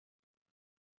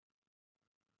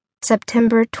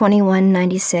September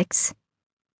 2196,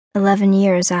 11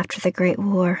 years after the Great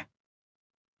War.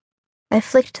 I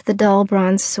flicked the dull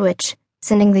bronze switch,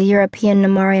 sending the European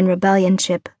Nomarian rebellion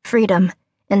ship, Freedom,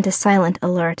 into silent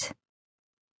alert.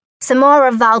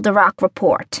 Samora Valderock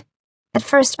report. At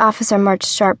First Officer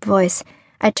March's sharp voice,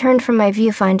 I turned from my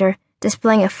viewfinder,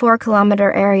 displaying a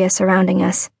 4-kilometer area surrounding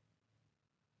us.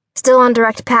 Still on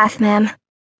direct path, ma'am.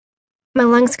 My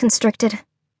lungs constricted.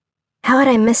 How had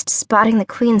I missed spotting the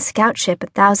Queen's scout ship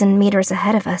 1,000 meters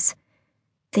ahead of us?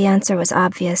 The answer was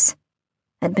obvious.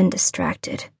 I'd been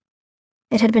distracted.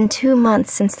 It had been 2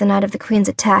 months since the night of the Queen's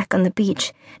attack on the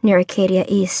beach near Acadia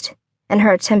East, and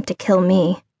her attempt to kill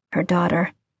me, her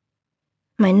daughter.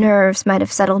 My nerves might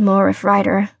have settled more if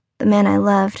Ryder, the man I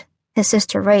loved, his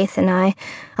sister Wraith, and I,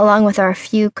 along with our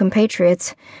few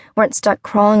compatriots, weren't stuck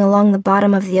crawling along the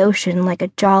bottom of the ocean like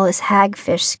a jawless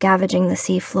hagfish scavenging the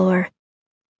sea floor.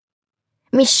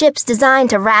 Me ship's designed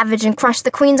to ravage and crush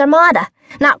the Queen's armada,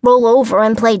 not roll over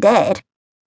and play dead.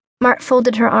 Mart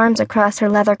folded her arms across her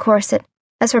leather corset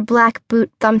as her black boot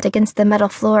thumped against the metal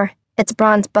floor, its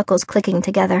bronze buckles clicking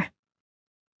together.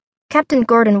 Captain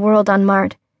Gordon whirled on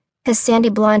Mart, his sandy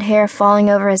blonde hair falling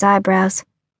over his eyebrows.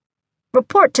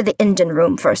 Report to the engine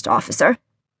room, First Officer.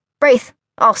 Wraith,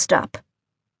 I'll stop.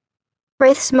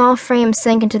 Wraith's small frame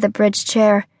sank into the bridge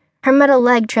chair, her metal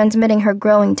leg transmitting her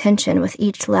growing tension with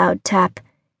each loud tap.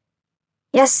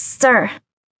 Yes, sir.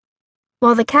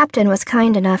 While the captain was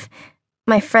kind enough,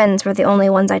 my friends were the only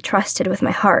ones I trusted with my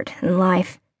heart and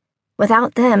life.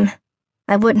 Without them,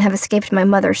 I wouldn't have escaped my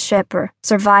mother's ship or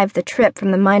survived the trip from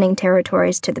the mining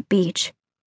territories to the beach.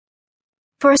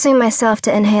 Forcing myself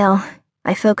to inhale,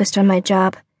 I focused on my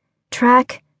job: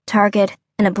 track, target,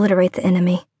 and obliterate the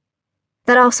enemy.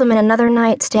 That also meant another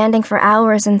night standing for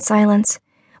hours in silence,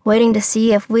 waiting to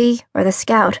see if we, or the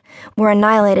scout, were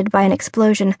annihilated by an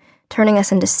explosion, turning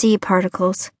us into sea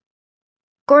particles.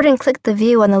 Gordon clicked the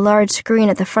view on the large screen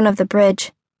at the front of the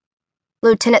bridge.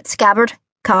 Lieutenant Scabbard,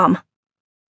 calm.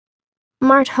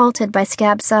 Mart halted by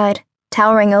Scabb's side,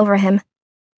 towering over him.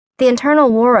 The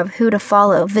internal war of who to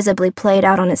follow visibly played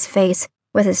out on his face,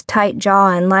 with his tight jaw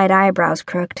and light eyebrows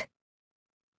crooked.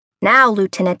 Now,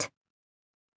 Lieutenant.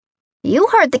 You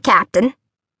heard the captain,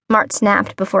 Mart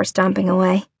snapped before stomping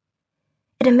away.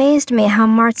 It amazed me how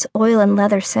Mart's oil and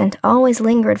leather scent always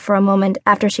lingered for a moment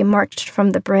after she marched from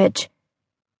the bridge.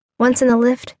 Once in the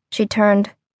lift, she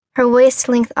turned. Her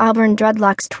waist-length auburn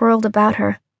dreadlocks twirled about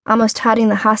her, almost hiding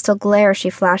the hostile glare she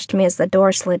flashed me as the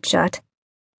door slid shut.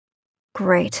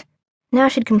 Great. Now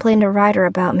she'd complain to Ryder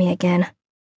about me again.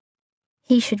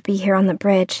 He should be here on the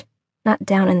bridge, not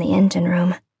down in the engine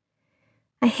room.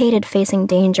 I hated facing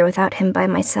danger without him by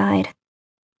my side.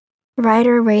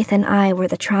 Ryder, Wraith, and I were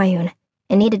the triune,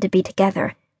 and needed to be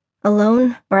together.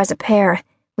 Alone, or as a pair,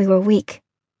 we were weak.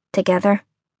 Together,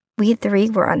 we three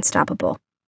were unstoppable.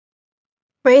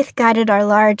 Wraith guided our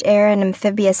large air and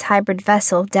amphibious hybrid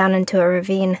vessel down into a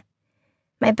ravine.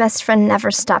 My best friend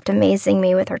never stopped amazing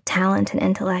me with her talent and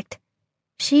intellect.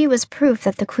 She was proof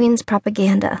that the Queen's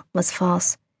propaganda was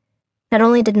false. Not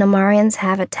only did Nomarians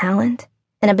have a talent,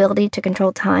 an ability to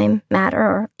control time, matter,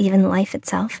 or even life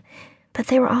itself, but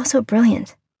they were also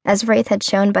brilliant, as Wraith had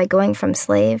shown by going from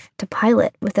slave to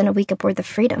pilot within a week aboard the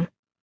Freedom.